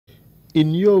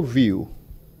In your view,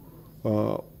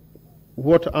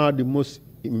 what are the most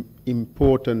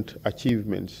important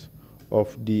achievements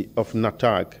of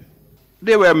NATAG?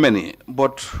 There were many,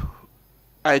 but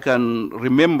I can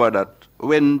remember that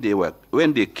when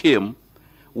they came,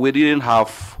 we didn't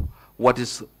have what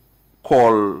is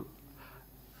called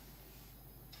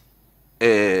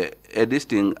an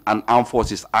Armed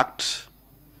Forces Act,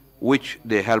 which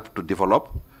they helped to develop.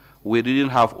 We didn't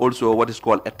have also what is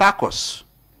called a TRRC,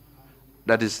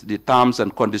 that is the terms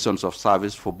and conditions of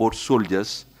service for both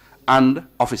soldiers and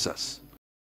officers.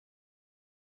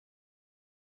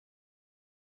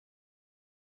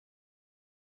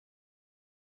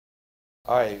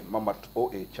 I,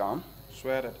 Mamat Cham,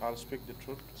 swear that I'll speak the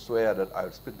truth. Swear that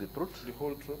I'll speak the truth. The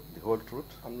whole truth. The whole truth.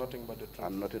 And nothing but the truth.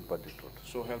 And nothing but the truth.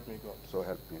 So help me God. So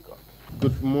help me God.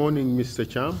 Good morning, Mr.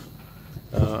 Cham.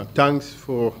 Thanks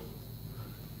for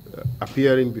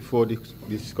appearing before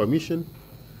this commission.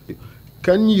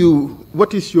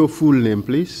 What is your full name,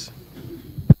 please?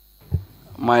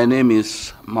 My name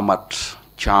is Mamat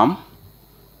Cham.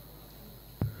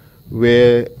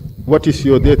 What is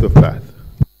your date of birth?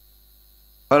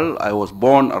 Well, I was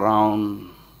born around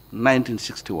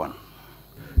 1961.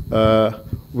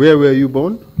 Where were you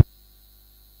born?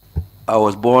 I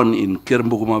was born in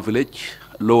Kermbuguma village,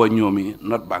 Lower Nyomi,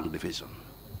 North Bank Division.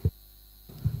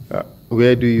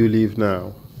 Where do you live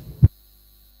now?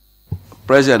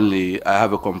 Presently, I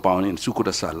have a compound in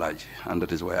Sukuta Salaji, and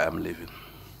that is where I am living.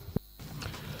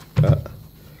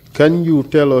 Can you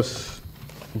tell us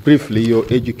briefly your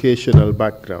educational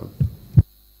background?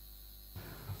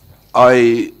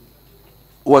 I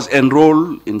was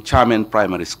enrolled in Charmen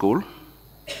Primary School,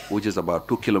 which is about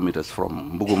 2 kilometers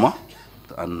from Buguma,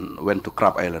 and went to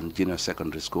Crab Island Junior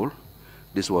Secondary School.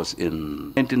 This was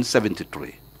in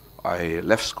 1973. I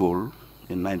left school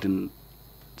in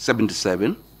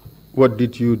 1977. What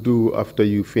did you do after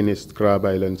you finished Crab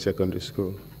Island Secondary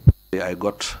School? I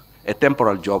got a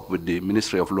temporal job with the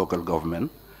Ministry of Local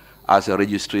Government as a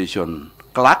registration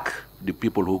clerk, the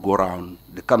people who go around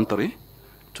the country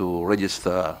to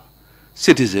register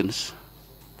citizens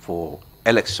for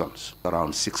elections,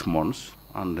 around 6 months,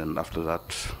 and then after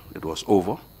that it was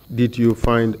over. Did you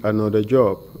find another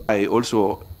job? I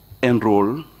also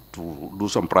enrolled to do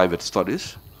some private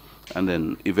studies, and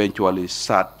then eventually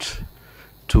sat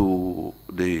to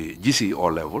the GCE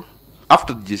level.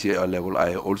 After the GCE level,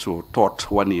 I also taught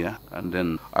 1 year, and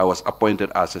then I was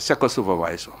appointed as a second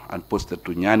supervisor and posted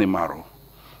to Nyani Maro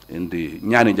in the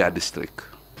Nyanija district.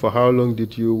 For how long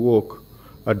did you work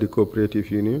at the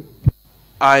cooperative union?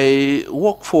 I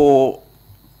worked for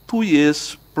 2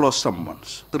 years plus some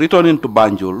months. Returning to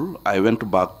Banjul, I went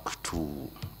back to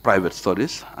private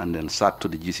studies and then sat to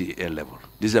the GCA level,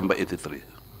 December 83.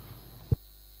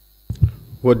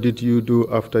 What did you do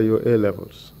after your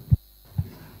A-levels?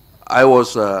 I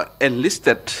was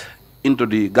enlisted into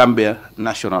the Gambia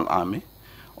National Army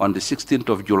on the 16th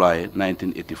of July,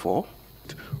 1984.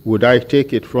 Would I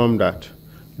take it from that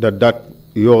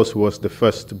yours was the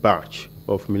first batch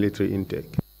of military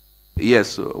intake?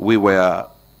 Yes, we were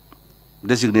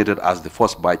designated as the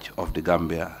first batch of the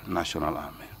Gambia National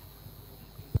Army.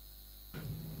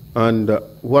 And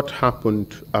what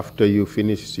happened after you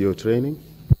finished your training?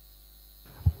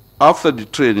 After the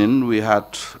training, we had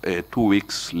a 2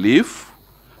 weeks leave.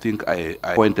 I think I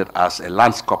appointed as a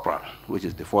Lance Corporal, which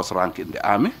is the first rank in the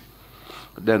Army.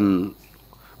 Then,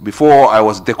 before I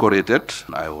was decorated,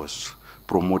 I was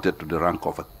promoted to the rank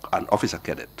of an officer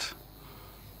cadet.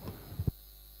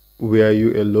 Were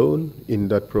you alone in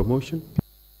that promotion?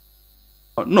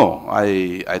 No,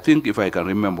 I think if I can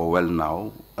remember well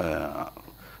now,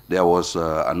 there was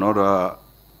another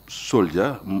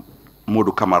soldier,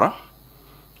 Modu Kamara,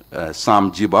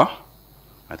 Sam Jiba,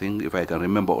 I think if I can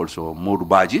remember also Modu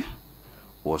Baji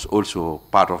was also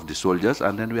part of the soldiers,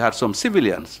 and then we had some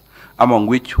civilians, among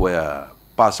which were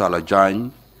Pasala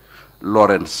Jane,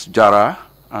 Lawrence Jara,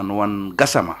 and one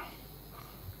Gassama.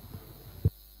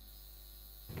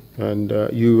 And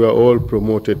you were all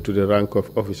promoted to the rank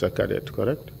of officer cadet,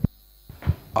 correct?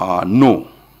 No.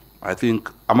 I think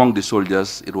among the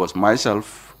soldiers, it was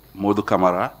myself, Modu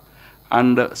Kamara,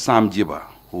 and Sam Jiba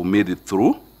who made it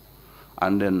through.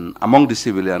 And then among the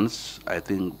civilians, I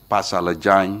think Pasala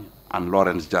Jane and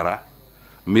Lawrence Jara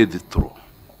made it through.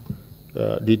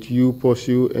 Did you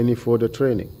pursue any further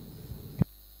training?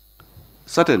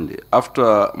 Certainly.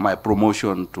 After my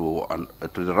promotion to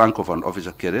the rank of an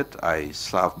officer cadet, I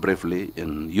served briefly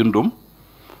in Yundum.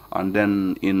 And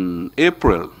then in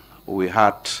April, we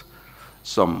had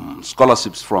some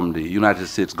scholarships from the United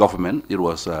States government. It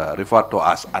was referred to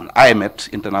as an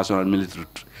IMET, International Military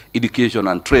Education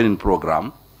and Training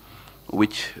Program,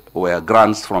 which were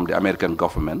grants from the American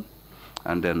government.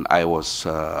 And then I was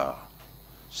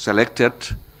selected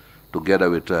together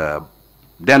with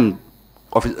then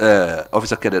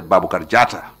Officer Cadet Babukar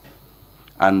Jata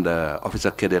and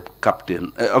Officer Cadet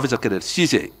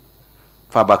Sise,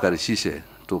 Fabakari Sise,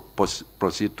 to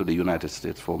proceed to the United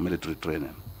States for military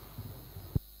training.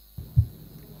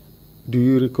 Do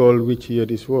you recall which year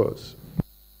this was?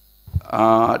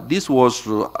 This was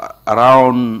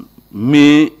around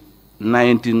May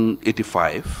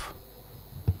 1985.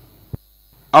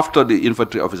 After the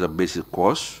infantry officer basic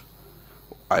course,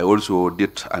 I also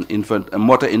did a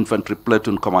motor infantry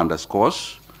platoon commander's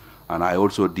course, and I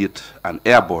also did an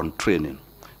airborne training,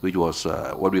 which was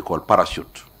what we call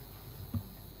parachute,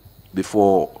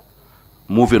 before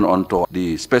moving on to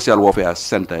the Special Warfare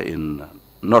Center in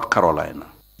North Carolina.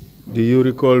 Do you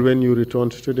recall when you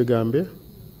returned to the Gambia?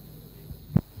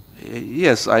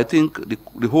 Yes, I think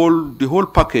the whole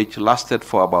package lasted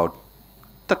for about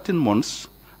 13 months,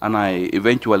 and I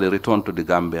eventually returned to the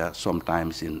Gambia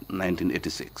sometimes in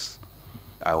 1986.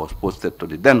 I was posted to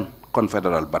the then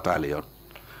Confederal Battalion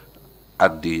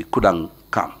at the Kudang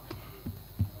camp.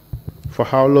 For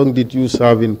how long did you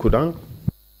serve in Kudang?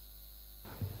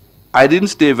 I didn't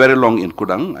stay very long in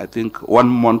Kudang. I think 1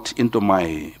 month into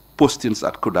my postings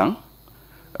at Kudang,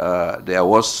 there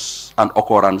was an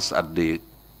occurrence at the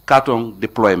Katong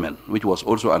deployment, which was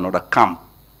also another camp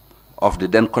of the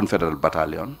then Confederal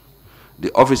Battalion.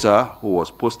 The officer who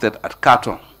was posted at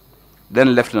Katong,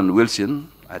 then Lieutenant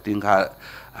Wilson, I think had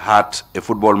a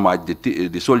football match.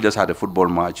 The soldiers had a football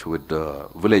match with the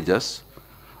villagers,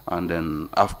 and then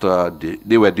after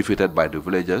they were defeated by the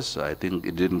villagers, I think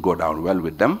it didn't go down well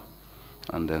with them,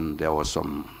 and then there was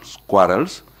some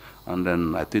quarrels, and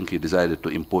then I think he decided to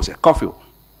impose a curfew.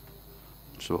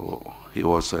 So he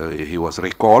was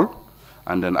recalled,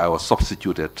 and then I was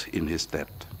substituted in his stead.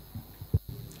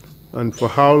 And for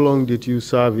how long did you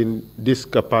serve in this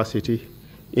capacity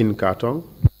in Katong?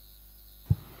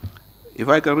 If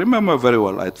I can remember very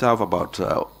well, I served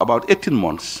about 18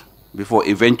 months before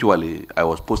eventually I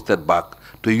was posted back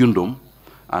to Yundum,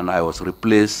 and I was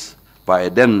replaced by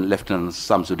then Lieutenant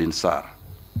Samsudin Sar.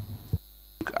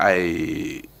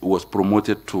 I was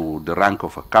promoted to the rank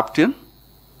of a captain,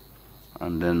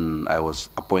 and then I was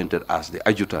appointed as the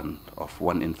adjutant of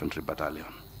 1 infantry battalion.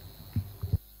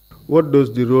 What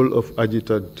does the role of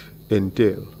adjutant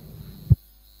entail?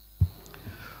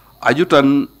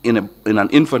 Adjutant in an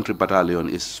infantry battalion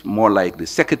is more like the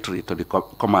secretary to the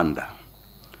commander.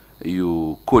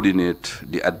 You coordinate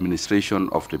the administration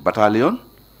of the battalion.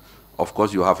 Of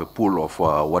course, you have a pool of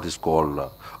what is called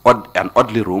an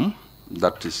orderly room.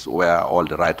 That is where all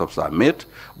the write-ups are made,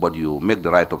 but you make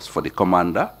the write-ups for the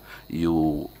commander.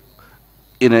 In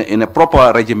a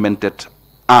proper regimented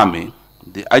army,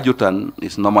 the adjutant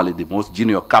is normally the most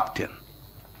junior captain.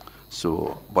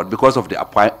 So, but because of the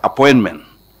appointment,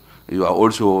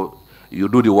 you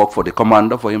do the work for the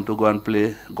commander for him to go and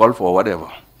play golf or whatever.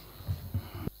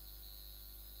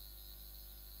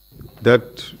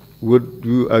 Would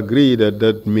you agree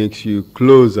that makes you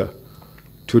closer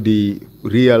to the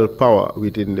real power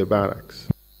within the barracks?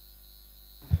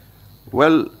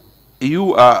 Well,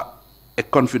 you are a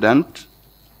confidant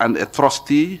and a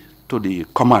trustee to the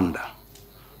commander.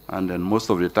 And then most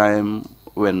of the time,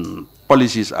 when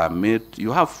policies are made,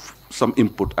 you have some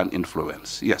input and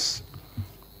influence, yes.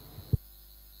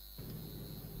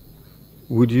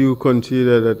 Would you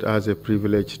consider that as a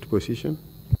privileged position?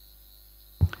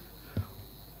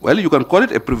 Well, you can call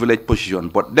it a privileged position,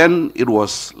 but then it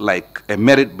was like a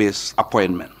merit-based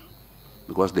appointment,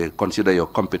 because they consider your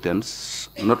competence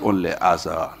not only as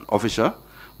an officer,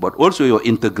 but also your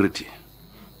integrity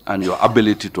and your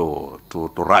ability to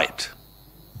write.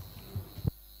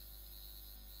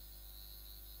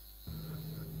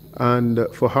 And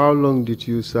for how long did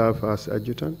you serve as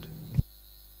adjutant?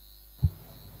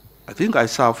 I think I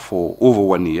served for over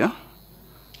 1 year,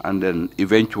 and then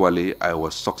eventually I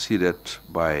was succeeded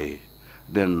by,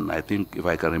 then I think, if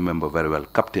I can remember very well,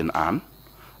 Captain Ann,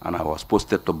 and I was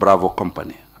posted to Bravo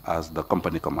Company as the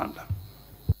company commander.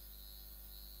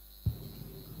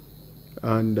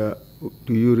 And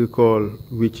do you recall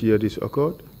which year this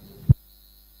occurred?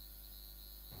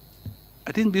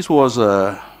 I think this was,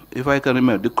 if I can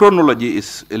remember, the chronology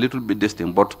is a little bit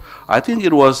distinct, but I think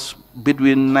it was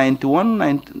between 91,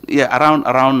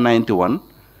 around 91,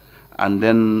 and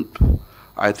then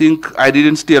I think I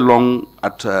didn't stay long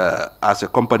as a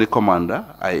company commander.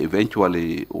 I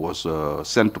eventually was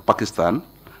sent to Pakistan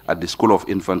at the School of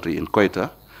Infantry in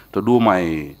Quetta to do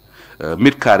my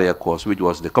mid-career course, which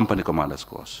was the company commander's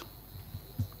course.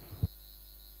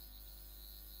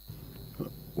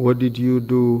 What did you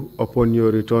do upon your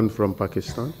return from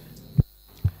Pakistan?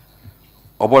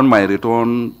 Upon my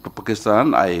return to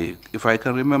Pakistan, if I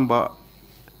can remember,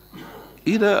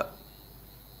 either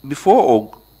before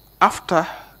or after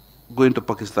going to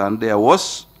Pakistan, there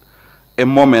was a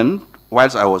moment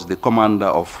whilst I was the commander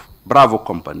of Bravo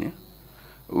Company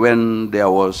when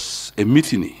there was a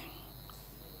mutiny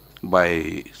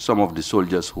by some of the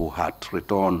soldiers who had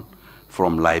returned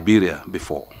from Liberia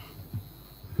before.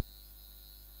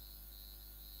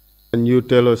 Can you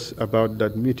tell us about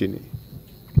that mutiny?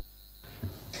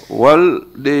 Well,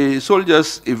 the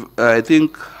soldiers, I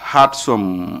think, had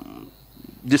some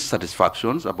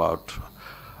dissatisfactions about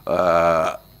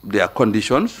their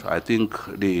conditions. I think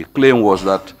the claim was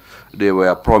that they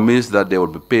were promised that they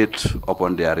would be paid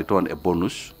upon their return a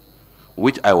bonus,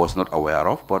 which I was not aware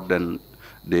of, but then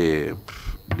they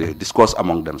discussed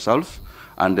among themselves,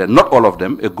 and then not all of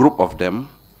them, a group of them,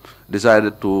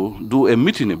 decided to do a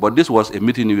mutiny, but this was a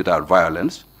mutiny without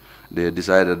violence. They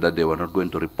decided that they were not going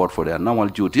to report for their normal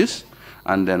duties,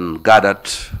 and then gathered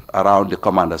around the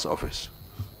commander's office.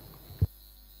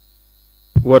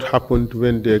 What happened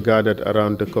when they gathered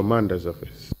around the commander's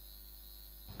office?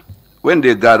 When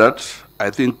they gathered, I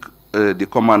think the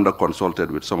commander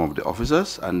consulted with some of the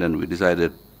officers, and then we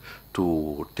decided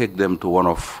to take them to one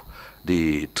of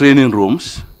the training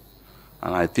rooms,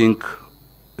 and I think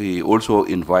we also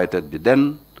invited the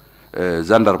then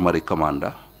Gendarmerie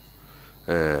commander,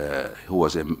 who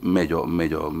was a Major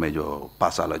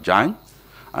Pasala Jang,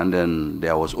 and then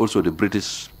there was also the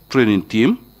British training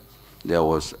team. There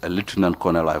was a lieutenant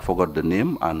colonel, I forgot the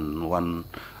name, and one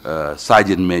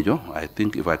sergeant major, I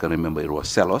think, if I can remember, it was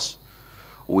Selos.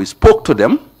 We spoke to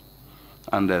them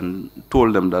and then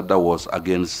told them that that was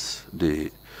against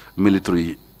the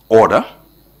military order,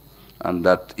 and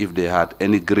that if they had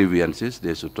any grievances,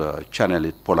 they should channel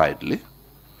it politely,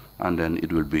 and then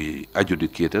it will be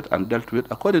adjudicated and dealt with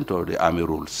according to the army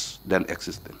rules then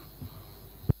existing.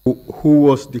 Who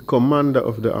was the commander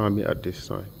of the army at this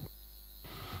time?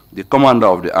 The commander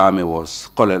of the army was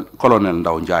Colonel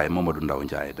Ndaunjai, Mamadou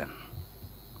Ndaunjai then.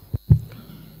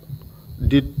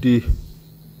 Did the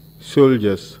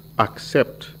soldiers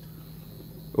accept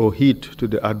or heed to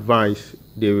the advice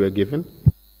they were given?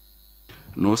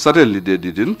 No, certainly they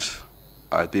didn't.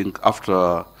 I think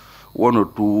after 1 or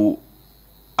 2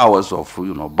 hours of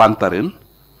bantering,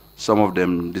 some of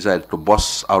them decided to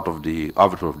bust out of the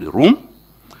room,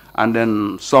 and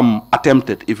then some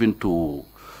attempted even to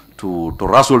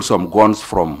rustle some guns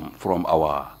from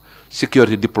our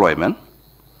security deployment,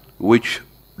 which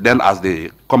then, as the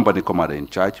company commander in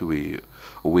charge, we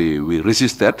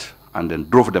resisted and then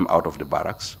drove them out of the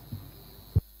barracks.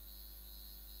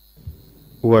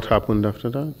 What happened after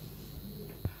that?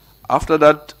 After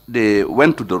that, they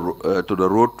went to the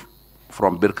road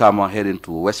from Birkama heading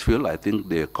to Westfield. I think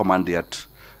they commanded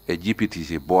a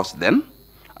GPTC bus then,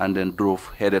 and then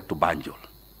headed to Banjul.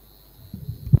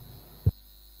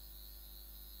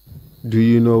 Do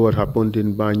you know what happened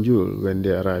in Banjul when they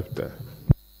arrived there?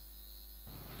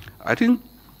 I think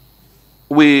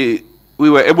we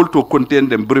were able to contain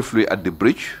them briefly at the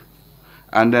bridge,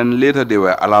 and then later they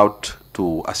were allowed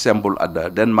to assemble at the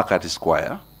then Makati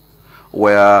Square,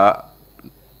 where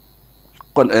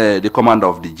the commander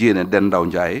of the GN, Den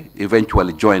Ndaunjai,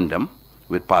 eventually joined them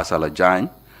with Pasala Jang,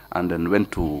 and then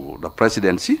went to the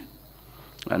presidency.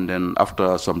 And then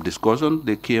after some discussion,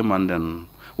 they came and then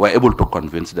were able to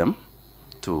convince them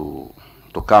to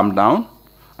calm down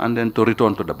and then to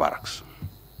return to the barracks.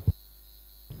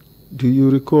 Do you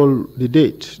recall the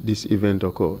date this event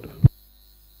occurred?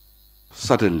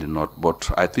 Certainly not,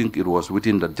 but I think it was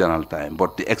within the general time.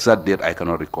 But the exact date I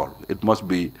cannot recall. It must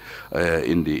be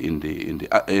in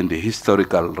the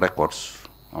historical records.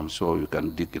 I'm sure you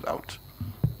can dig it out.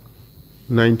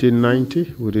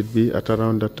 1990, would it be at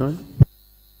around that time?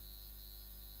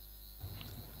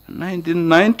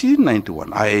 1990,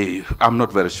 91. I'm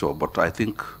not very sure, but I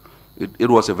think it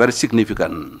was a very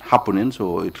significant happening,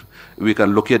 so we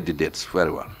can locate the dates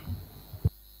very well.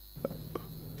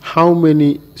 How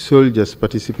many soldiers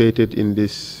participated in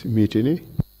this mutiny?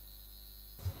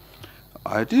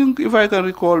 I think, if I can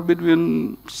recall,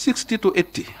 between 60 to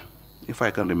 80, if I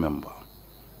can remember.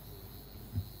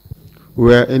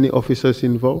 Were any officers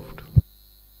involved?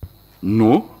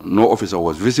 No officer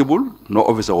was visible, no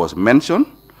officer was mentioned.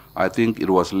 I think it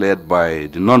was led by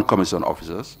the non-commissioned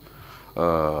officers.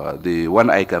 The one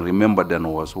I can remember then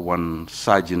was one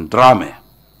Sergeant Drame,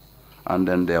 and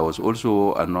then there was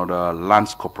also another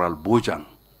Lance Corporal Bojang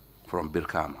from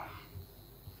Birkama.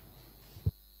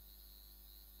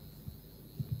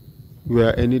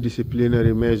 Were any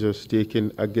disciplinary measures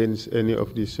taken against any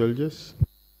of these soldiers?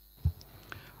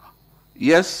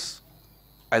 Yes,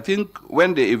 I think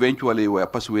when they eventually were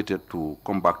persuaded to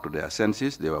come back to their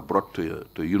senses, they were brought to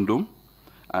Yundum,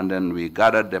 and then we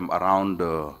gathered them around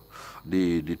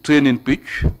the training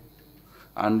pitch,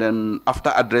 and then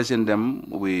after addressing them,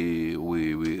 we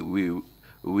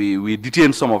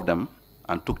detained some of them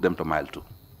and took them to Mile 2.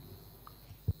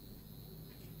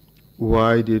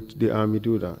 Why did the army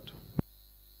do that?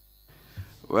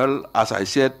 Well, as I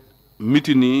said,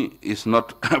 mutiny is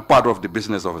not part of the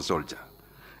business of a soldier.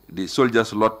 The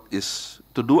soldier's lot is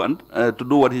to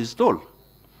do what he's told.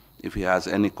 If he has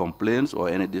any complaints or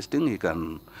any this thing, he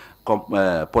can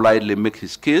politely make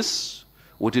his case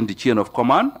within the chain of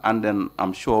command, and then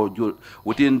I'm sure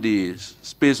within the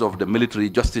space of the military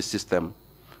justice system,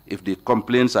 if the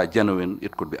complaints are genuine,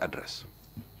 it could be addressed.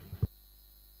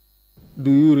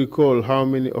 Do you recall how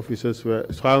many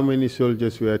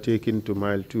soldiers were taken to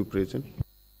Mile 2 prison?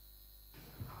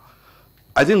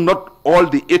 I think not all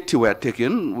the 80 were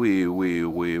taken.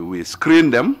 We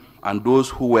screened them, and those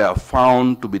who were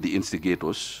found to be the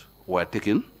instigators were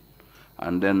taken.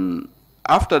 And then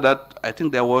after that, I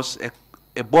think there was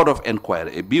a board of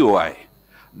inquiry, a BOI,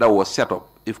 that was set up.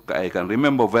 If I can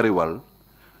remember very well,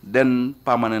 then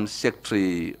Permanent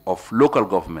Secretary of Local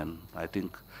Government, I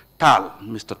think,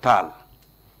 Mr. Tal,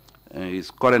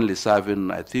 is currently serving,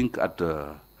 I think,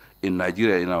 in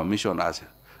Nigeria in our mission as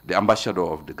the ambassador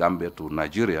of the Gambia to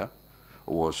Nigeria,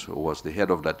 was the head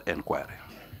of that inquiry.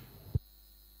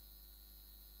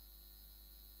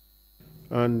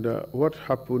 And what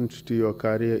happened to your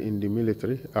career in the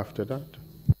military after that?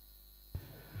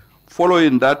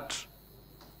 Following that,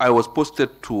 I was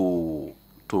posted to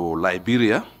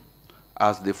Liberia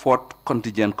as the 4th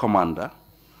Contingent Commander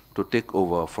to take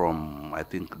over from, I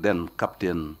think, then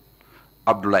Captain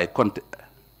Abdoulaye Conte.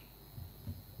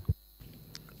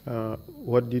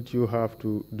 What did you have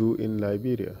to do in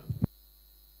Liberia?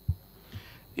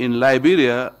 In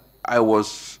Liberia, I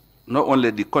was not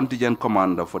only the contingent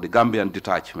commander for the Gambian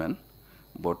detachment,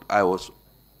 but I was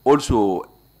also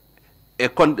a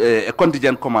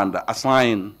contingent commander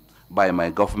assigned by my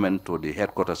government to the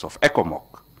headquarters of ECOMOG.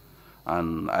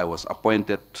 And I was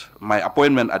appointed, my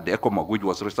appointment at the ECOMOG, which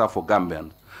was reserved for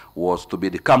Gambians, was to be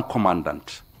the camp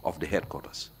commandant of the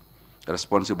headquarters,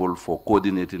 responsible for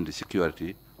coordinating the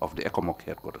security of the ECOMOG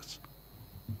headquarters.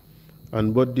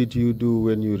 And what did you do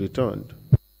when you returned?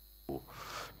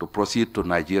 To proceed to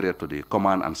Nigeria to the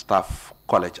Command and Staff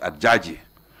College at Jaji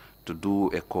to do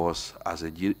a course as a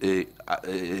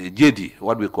JD,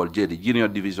 what we call JD, Junior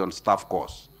Division Staff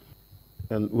Course.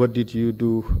 And what did you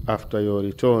do after your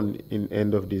return in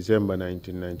end of December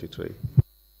 1993?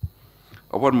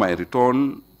 Upon my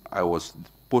return, I was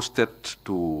posted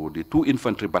to the 2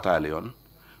 Infantry Battalion,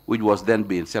 which was then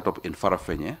being set up in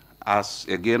Farafenye, as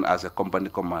a company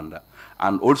commander,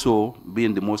 and also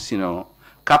being the most senior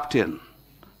captain.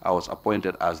 I was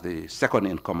appointed as the 2nd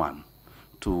in command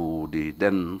to the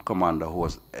then commander, who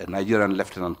was a Nigerian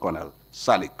Lieutenant Colonel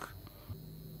Salik.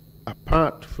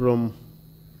 Apart from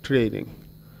training,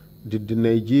 did the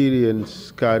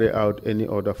Nigerians carry out any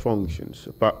other functions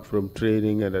apart from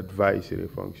training and advisory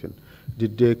function?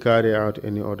 Did they carry out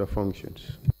any other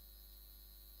functions?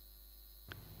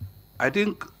 I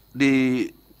think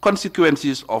the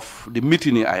consequences of the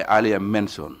mutiny I earlier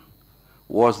mentioned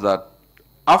was that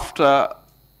after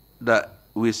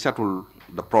we settled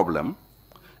the problem,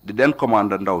 the then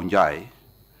Commander Ndaunjai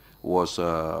was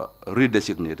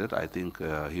redesignated. I think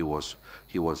he was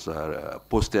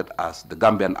posted as the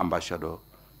Gambian ambassador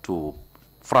to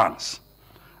France.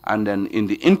 And then in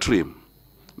the interim,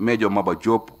 Major Mamat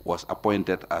Cham was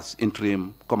appointed as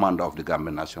interim commander of the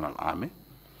Gambia National Army.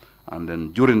 And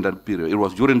then during that period, it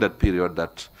was during that period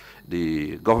that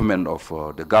the government of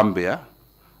the Gambia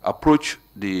approached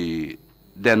the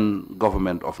then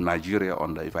government of Nigeria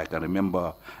under, if I can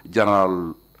remember,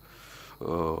 General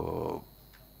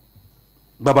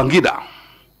Babangida.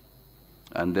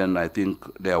 And then I think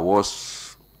there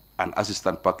was an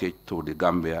assistance package to the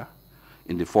Gambia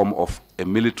in the form of a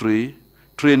military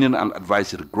training and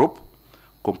advisory group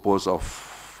composed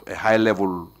of a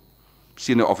high-level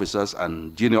senior officers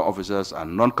and junior officers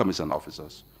and non-commissioned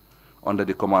officers under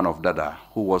the command of Dada,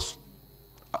 who was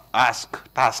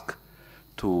tasked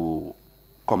to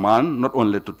command, not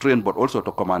only to train, but also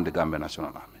to command the Gambia National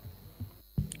Army.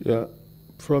 Yeah.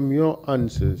 From your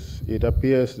answers, it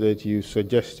appears that you're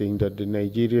suggesting that the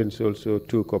Nigerians also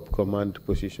took up command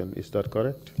position. Is that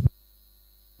correct?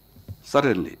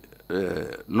 Certainly.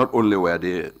 Not only were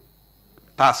they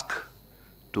tasked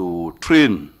to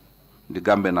train the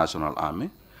Gambia National Army,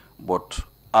 but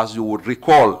as you would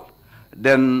recall,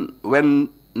 then when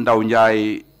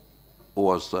Ndaunjai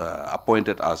was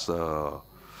appointed as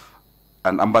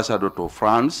an ambassador to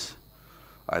France.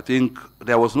 I think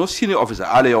there was no senior officer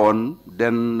early on.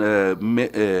 Then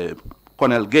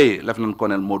Colonel Gay, Lieutenant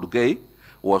Colonel Modu Gay,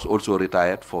 was also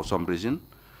retired for some reason.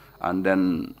 And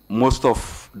then most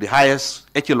of the highest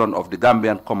echelon of the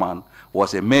Gambian command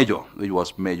was a major, which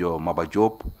was Major Mamat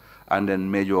Cham, and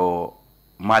then Major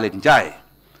Malik Njai.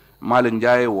 Malik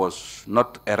Njai was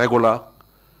not a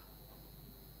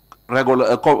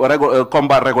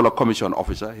combat regular commission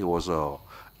officer. He was a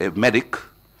medic,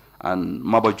 and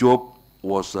Mamat Cham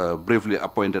was briefly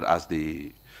appointed as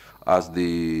the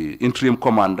interim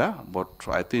commander. But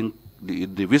I think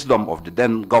the wisdom of the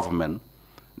then government,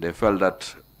 they felt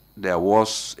that there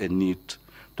was a need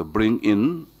to bring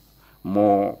in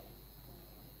more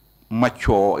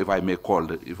mature, if I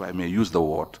may use the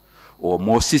word, or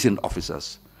more seasoned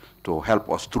officers to help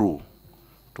us through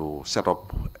to set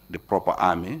up the proper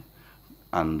army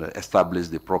and establish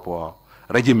the proper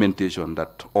regimentation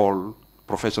that all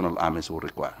professional armies will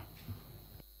require.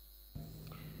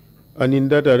 And in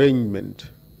that arrangement,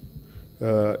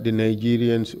 the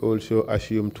Nigerians also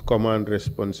assumed command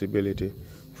responsibility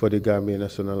for the Gambia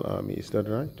National Army. Is that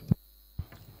right?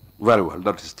 Very well,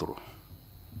 that is true.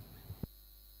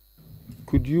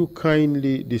 Could you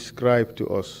kindly describe to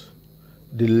us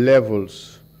the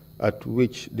levels at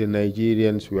which the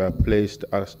Nigerians were placed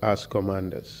as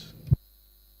commanders?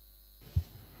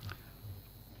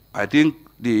 I think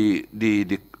the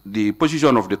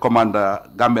position of the commander,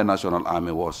 Gambia National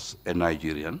Army, was a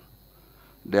Nigerian.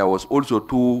 There was also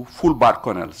two full-bird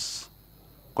colonels,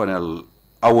 Colonel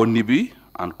Awonibi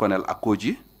and Colonel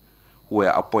Akoji, who were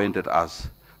appointed as,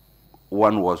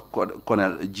 one was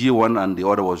Colonel G1 and the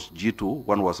other was G2.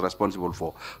 One was responsible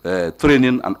for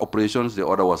training and operations. The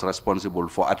other was responsible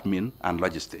for admin and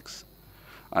logistics.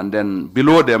 And then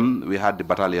below them, we had the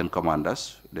battalion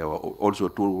commanders. There were also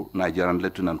two Nigerian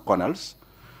lieutenant colonels.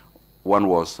 One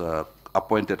was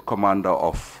appointed commander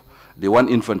of the 1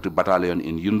 Infantry Battalion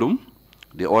in Yundum.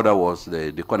 The other was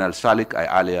the Colonel Salik I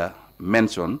earlier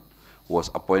mentioned, was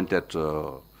appointed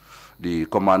the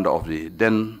commander of the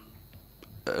then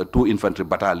 2 Infantry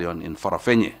Battalion in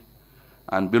Farafenye.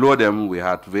 And below them, we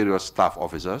had various staff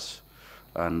officers,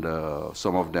 and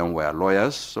some of them were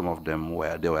lawyers, some of them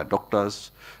were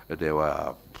doctors, there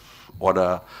were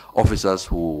other officers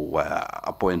who were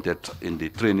appointed in the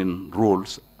training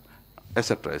roles,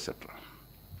 etc., etc.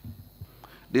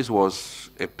 This was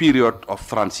a period of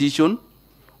transition,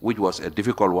 which was a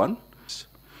difficult one.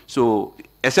 So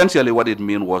essentially what it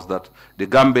meant was that the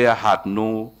Gambia had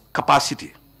no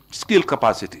capacity, skill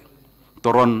capacity,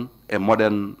 to run a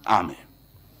modern army.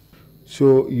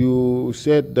 So you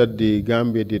said that the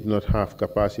Gambia did not have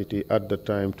capacity at the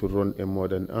time to run a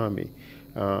modern army.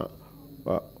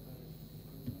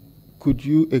 Could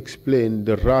you explain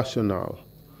the rationale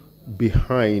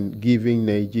behind giving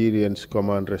Nigerians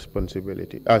command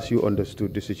responsibility, as you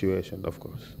understood the situation, of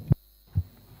course?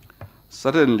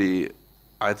 Certainly,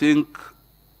 I think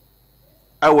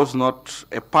I was not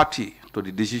a party to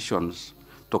the decisions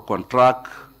to contract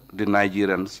the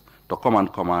Nigerians to come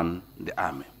and command the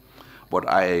army. But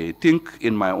I think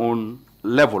in my own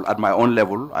level, at my own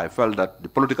level, I felt that the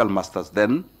political masters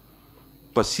then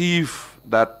perceive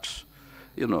that,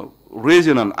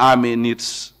 raising an army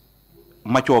needs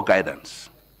mature guidance.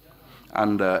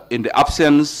 And in the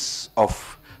absence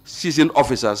of seasoned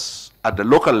officers at the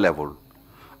local level,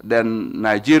 then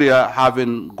Nigeria,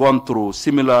 having gone through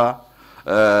similar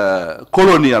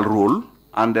colonial rule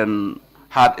and then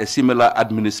had a similar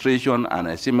administration and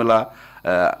a similar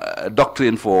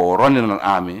doctrine for running an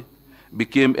army,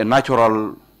 became a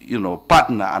natural,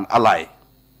 partner and ally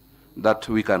that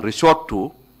we can resort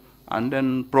to, and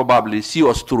then probably see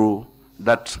us through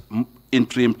that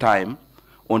interim time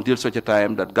until such a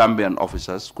time that Gambian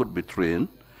officers could be trained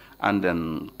and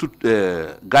then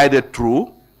guided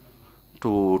through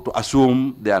to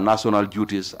assume their national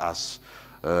duties as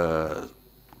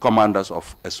commanders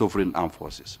of a sovereign armed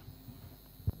forces.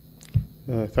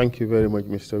 Thank you very much,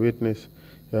 Mr. Witness.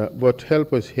 But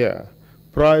help us here.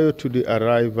 Prior to the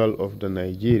arrival of the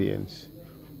Nigerians,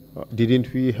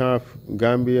 didn't we have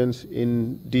Gambians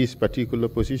in these particular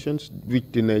positions, which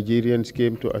the Nigerians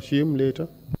came to assume later?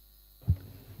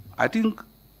 I think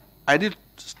I did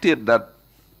state that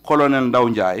Colonel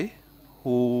Ndaunjai,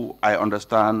 who I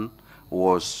understand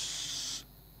was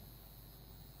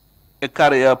a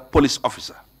career police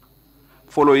officer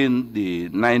following the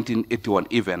 1981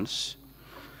 events,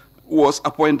 was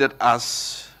appointed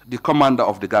as the commander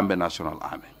of the Gambia National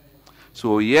Army.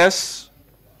 So yes,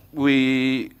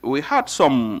 we had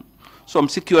some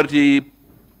security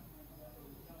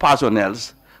personnel,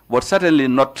 but certainly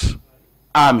not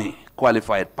army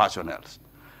qualified personnel.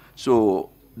 So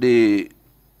the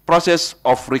process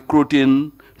of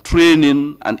recruiting,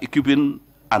 training, and equipping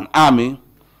an army,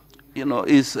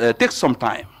 takes some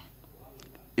time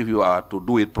if you are to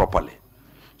do it properly.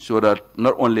 So that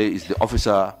not only is the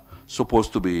officer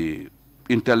supposed to be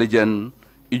intelligent,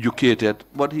 educated,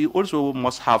 but he also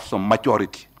must have some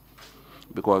maturity,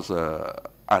 because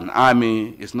an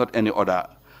army is not any other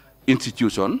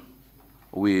institution.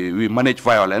 We manage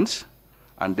violence,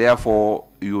 and therefore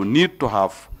you need to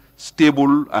have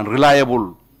stable and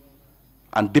reliable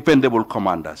and dependable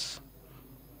commanders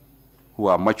who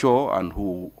are mature and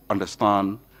who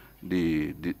understand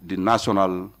the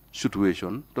national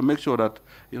situation, to make sure that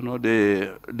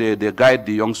they guide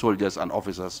the young soldiers and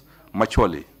officers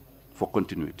maturely for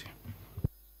continuity.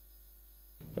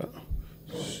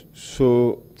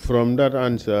 So from that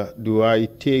answer, do I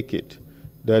take it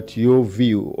that your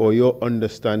view or your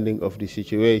understanding of the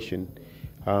situation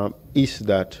is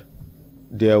that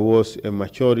there was a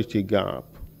maturity gap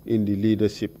in the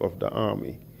leadership of the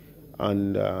army,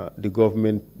 and the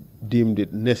government deemed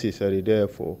it necessary,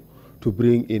 therefore, to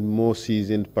bring in more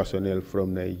seasoned personnel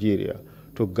from Nigeria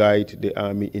to guide the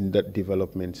army in that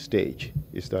development stage?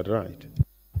 Is that right?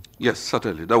 Yes,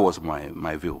 certainly. That was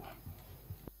my view.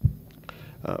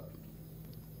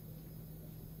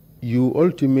 You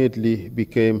ultimately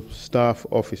became staff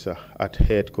officer at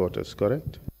headquarters,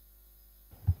 correct?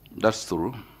 That's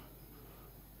true.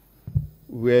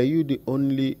 Were you the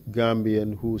only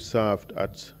Gambian who served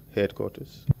at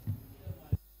headquarters?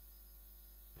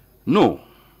 No,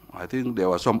 I think there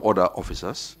were some other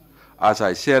officers. As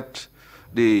I said,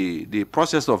 the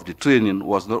process of the training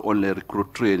was not only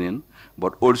recruit training,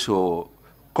 but also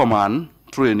command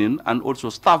training and also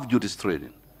staff duties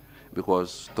training,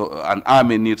 because an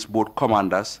army needs both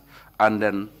commanders and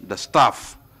then the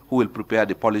staff who will prepare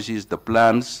the policies, the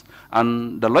plans,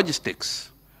 and the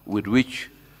logistics with which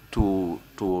to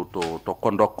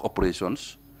conduct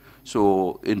operations.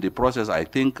 So in the process, I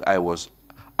think I was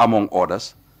among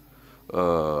others.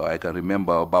 I can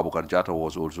remember Babukar Jatta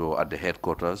was also at the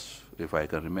headquarters. If I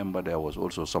can remember, there was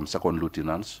also some second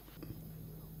lieutenants.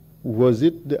 Was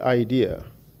it the idea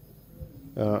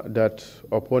that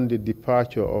upon the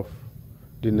departure of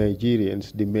the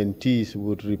Nigerians, the mentees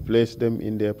would replace them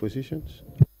in their positions?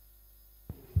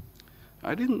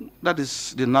 I think that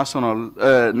is the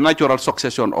natural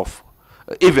succession of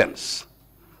events.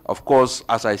 Of course,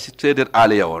 as I stated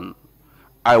earlier on,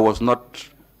 I was not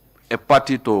a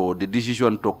party to the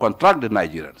decision to contract the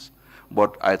Nigerians,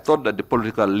 but I thought that the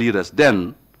political leaders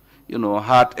then,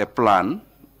 had a plan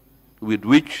with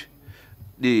which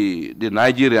the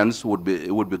Nigerians would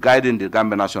be guiding the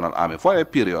Gambia National Army for a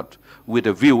period, with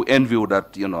a view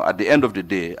that at the end of the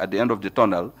day, at the end of the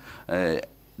tunnel,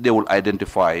 they will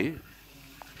identify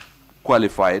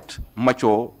qualified,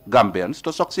 mature Gambians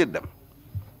to succeed them.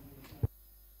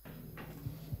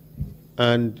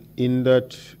 And in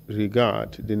that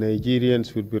regard, the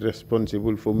Nigerians would be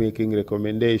responsible for making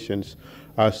recommendations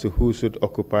as to who should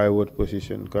occupy what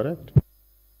position, correct?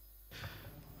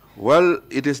 Well,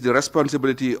 it is the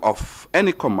responsibility of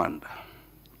any commander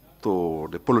to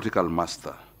the political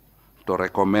master to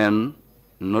recommend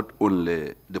not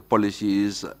only the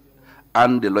policies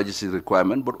and the logistic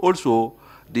requirement, but also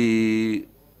the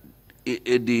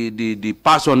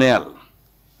personnel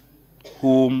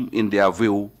whom, in their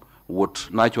view, would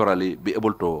naturally be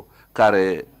able to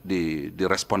carry the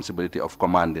responsibility of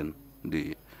commanding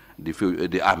the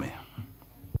army.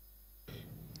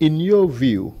 In your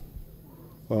view,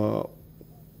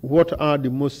 what are the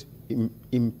most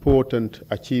important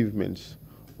achievements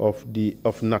of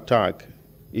NATAG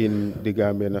in the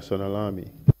Gambia National Army?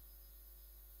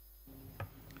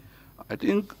 I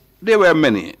think there were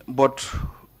many, but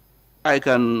I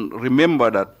can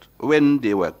remember that when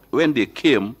they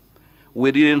came, we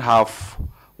didn't have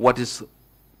what is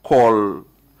called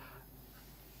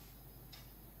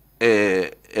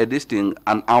an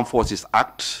Armed Forces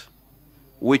Act,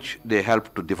 which they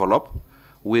helped to develop.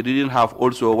 We didn't have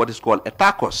also what is called a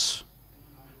TRRC,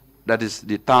 that is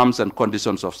the terms and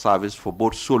conditions of service for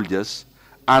both soldiers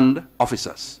and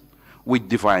officers, which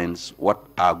defines what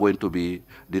are going to be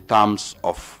the terms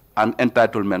of and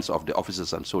entitlements of the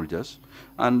officers and soldiers.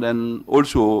 And then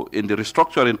also in the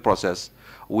restructuring process,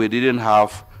 we didn't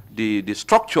have the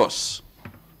structures,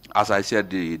 as I said,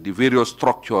 the various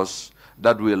structures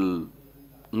that will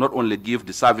not only give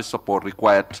the service support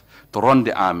required to run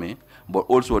the army, but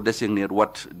also designate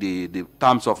what the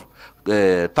terms of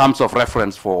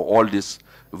reference for all these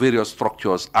various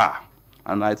structures are.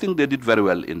 And I think they did very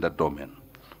well in that domain,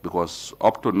 because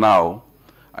up to now,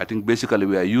 I think basically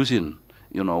we are using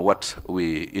what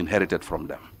we inherited from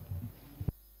them.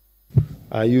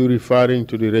 Are you referring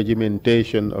to the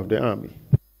regimentation of the army?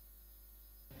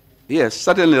 Yes,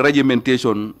 certainly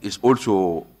regimentation is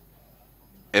also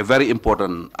a very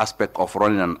important aspect of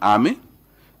running an army,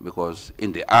 because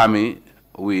in the army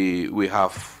we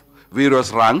have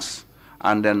various ranks,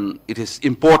 and then it is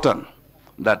important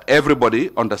that everybody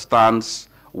understands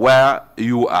where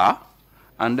you are,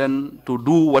 and then to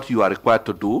do what you are required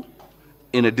to do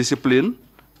in a disciplined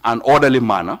and orderly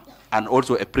manner, and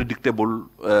also a predictable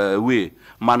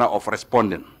manner of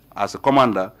responding. As a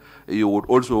commander, you would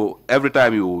also, every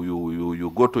time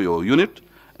you go to your unit,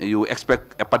 you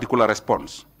expect a particular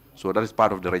response. So that is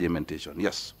part of the regimentation,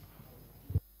 yes.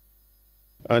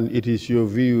 And it is your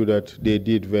view that they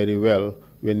did very well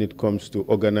when it comes to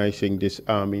organizing this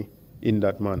army in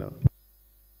that manner?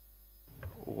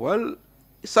 Well,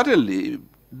 certainly,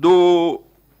 though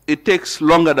it takes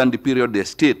longer than the period they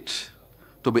state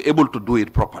to be able to do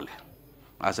it properly.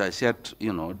 As I said,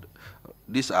 you know,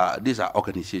 these are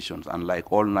organizations, and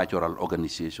like all natural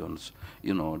organizations,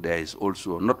 you know, there is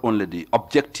also not only the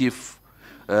objective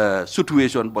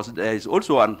situation, but there is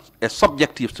also a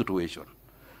subjective situation.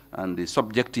 And the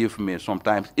subjective may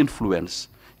sometimes influence,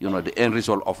 you know, the end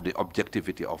result of the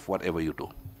objectivity of whatever you do.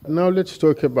 Now let's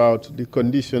talk about the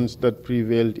conditions that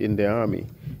prevailed in the army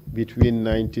between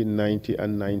 1990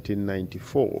 and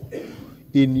 1994.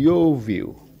 In your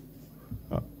view,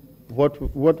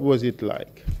 what was it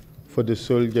like for the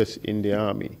soldiers in the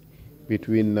army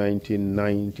between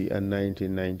 1990 and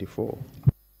 1994?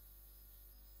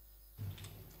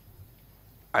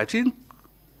 I think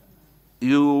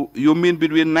you mean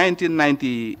between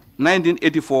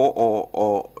 1984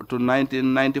 or to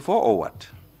 1994 or what?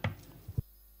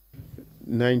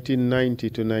 1990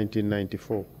 to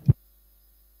 1994.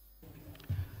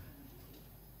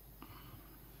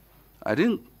 I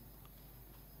think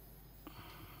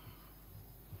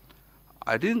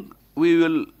we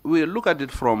will look at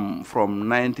it from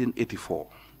 1984,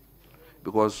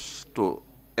 because to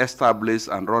establish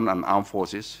and run an armed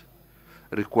forces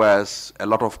requires a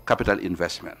lot of capital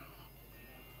investment.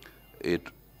 It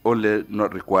only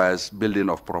not requires building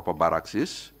of proper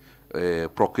barracks,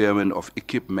 procurement of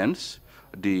equipments,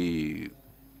 the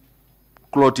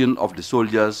clothing of the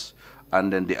soldiers,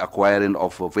 and then the acquiring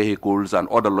of vehicles and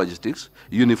other logistics,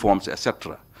 uniforms,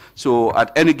 etc. So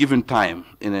at any given time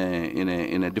in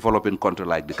a developing country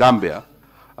like the Gambia,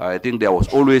 I think there was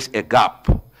always a gap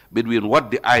between what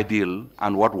the ideal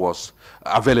and what was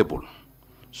available.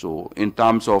 So in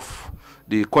terms of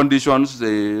the conditions,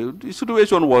 the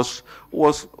situation was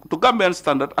to Gambian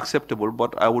standard acceptable,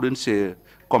 but I wouldn't say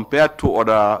compared to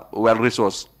other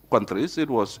well-resourced countries, it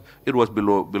was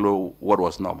below what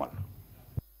was normal.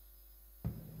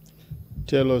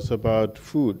 Tell us about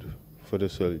food for the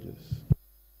soldiers.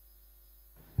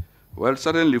 Well,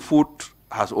 certainly food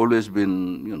has always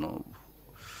been, you know,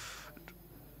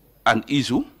 an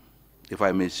issue, if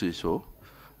I may say so.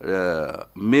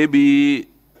 Maybe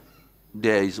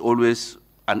there is always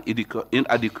an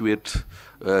inadequate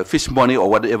fish money or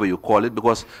whatever you call it,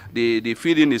 because the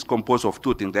feeding is composed of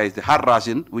two things. There is the hard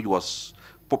ration, which was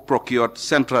procured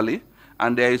centrally,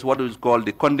 and there is what is called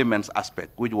the condiments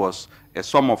aspect, which was a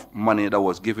sum of money that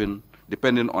was given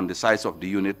depending on the size of the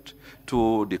unit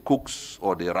to the cooks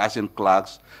or the ration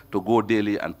clerks to go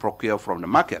daily and procure from the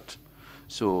market.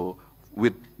 So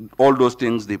with all those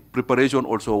things, the preparation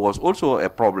was also a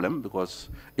problem, because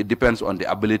it depends on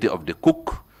the ability of the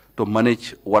cook to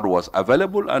manage what was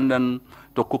available and then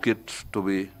to cook it to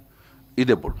be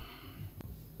eatable.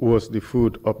 Was the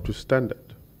food up to standard?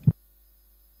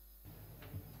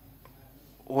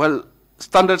 Well,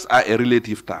 standards are a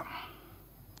relative term.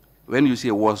 When you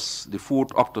say was the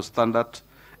food up to standard,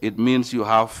 it means you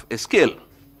have a scale.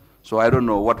 So I don't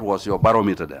know what was your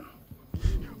barometer then.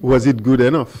 Was it good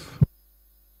enough?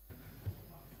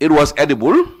 It was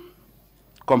edible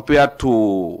compared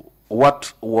to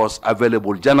what was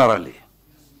available generally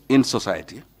in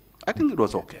society. I think it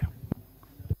was okay.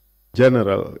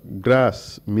 General,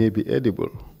 grass may be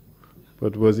edible,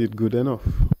 but was it good enough?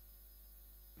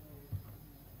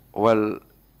 Well,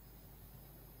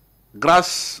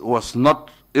 grass was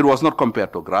not, it was not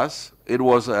compared to grass. It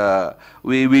was,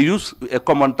 we use a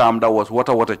common term that was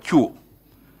water chew.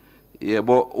 Yeah,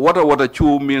 but water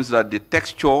chew means that the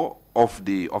texture of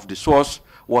the sauce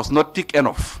was not thick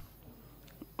enough,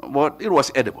 but it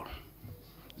was edible.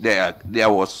 There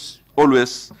was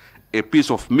always a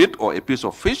piece of meat or a piece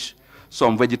of fish,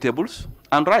 some vegetables,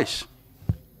 and rice.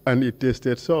 And it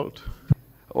tasted salt?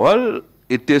 Well,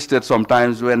 it tasted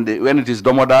sometimes when it is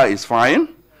domoda, it's fine.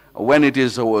 When it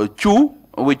is chew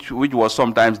which was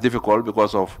sometimes difficult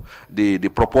because of the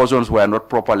proportions were not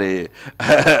properly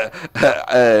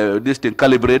this thing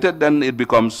calibrated, then it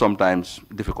becomes sometimes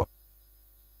difficult.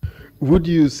 Would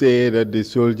you say that the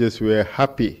soldiers were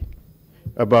happy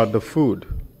about the food?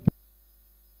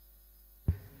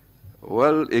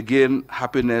 Well, again,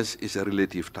 happiness is a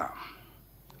relative term.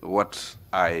 What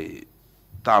I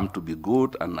term to be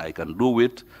good and I can do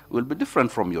it will be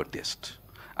different from your taste.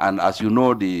 And as you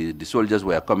know, the soldiers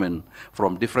were coming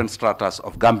from different stratas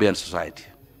of Gambian society.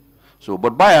 So,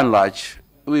 but by and large,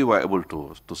 we were able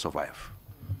to survive.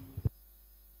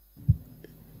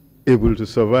 Able to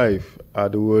survive are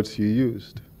the words you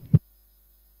used.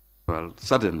 Well,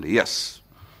 certainly, yes.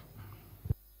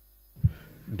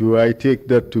 Do I take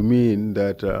that to mean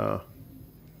that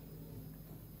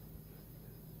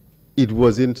it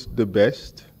wasn't the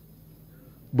best,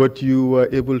 but you were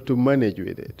able to manage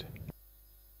with it?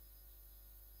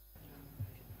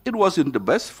 It wasn't the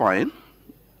best, fine,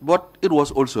 but it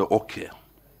was also okay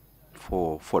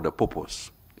for the purpose.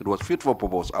 It was fit for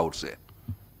purpose, I would say.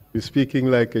 You're speaking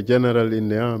like a general in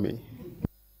the army.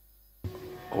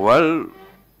 Well,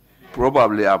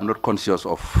 probably I'm not conscious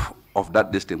of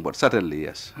that distinction, but certainly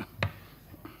yes.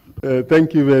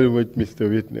 Thank you very much, Mr.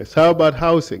 Witness. How about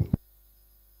housing?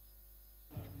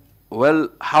 Well,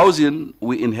 housing,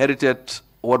 we inherited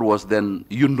what was then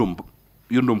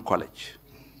Yundum College.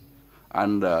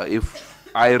 And if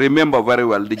I remember very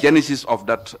well, the genesis of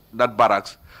that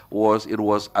barracks was, it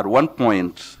was at one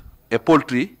point a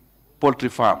poultry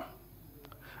farm.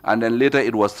 And then later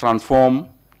it was transformed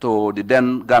to the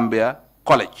then Gambia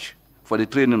College for the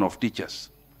training of teachers.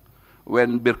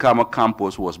 When Birkama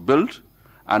campus was built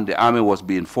and the army was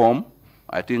being formed,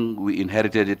 I think we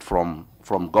inherited it from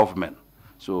government.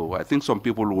 So I think some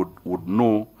people would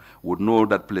know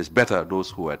that place better, those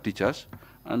who are teachers.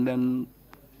 And then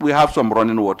we have some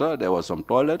running water, there were some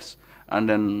toilets, and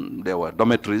then there were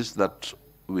dormitories that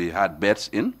we had beds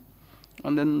in.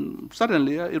 And then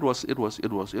suddenly it was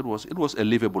a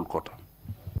livable quarter.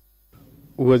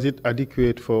 Was it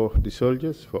adequate for the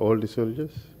soldiers, for all the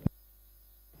soldiers?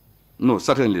 No,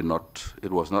 certainly not.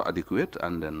 It was not adequate.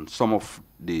 And then some of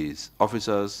these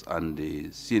officers and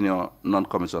the senior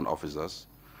non-commissioned officers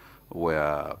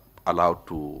were allowed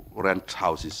to rent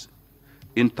houses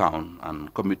in town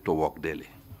and commit to work daily.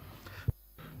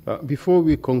 Before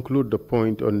we conclude the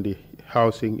point on the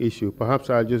housing issue, perhaps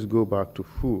I'll just go back to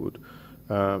food.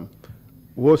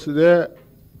 Was there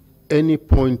any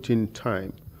point in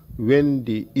time when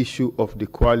the issue of the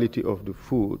quality of the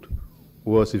food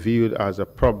was viewed as a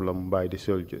problem by the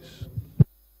soldiers?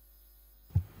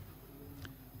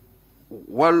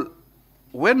 Well,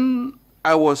 when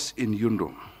I was in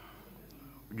Yundum,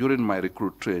 during my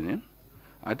recruit training,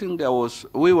 I think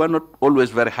we were not always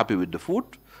very happy with the food,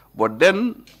 but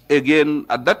then again,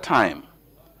 at that time,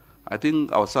 I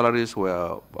think our salaries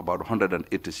were about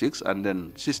 186, and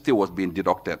then 60 was being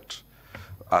deducted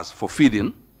as for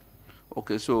feeding.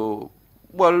 Okay, so,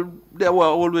 well, there were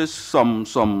always some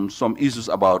issues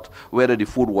about whether the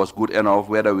food was good enough,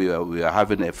 whether we were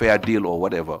having a fair deal or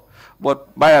whatever.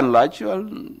 But by and large, well,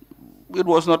 it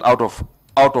was not out of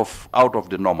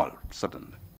the normal,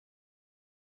 certainly.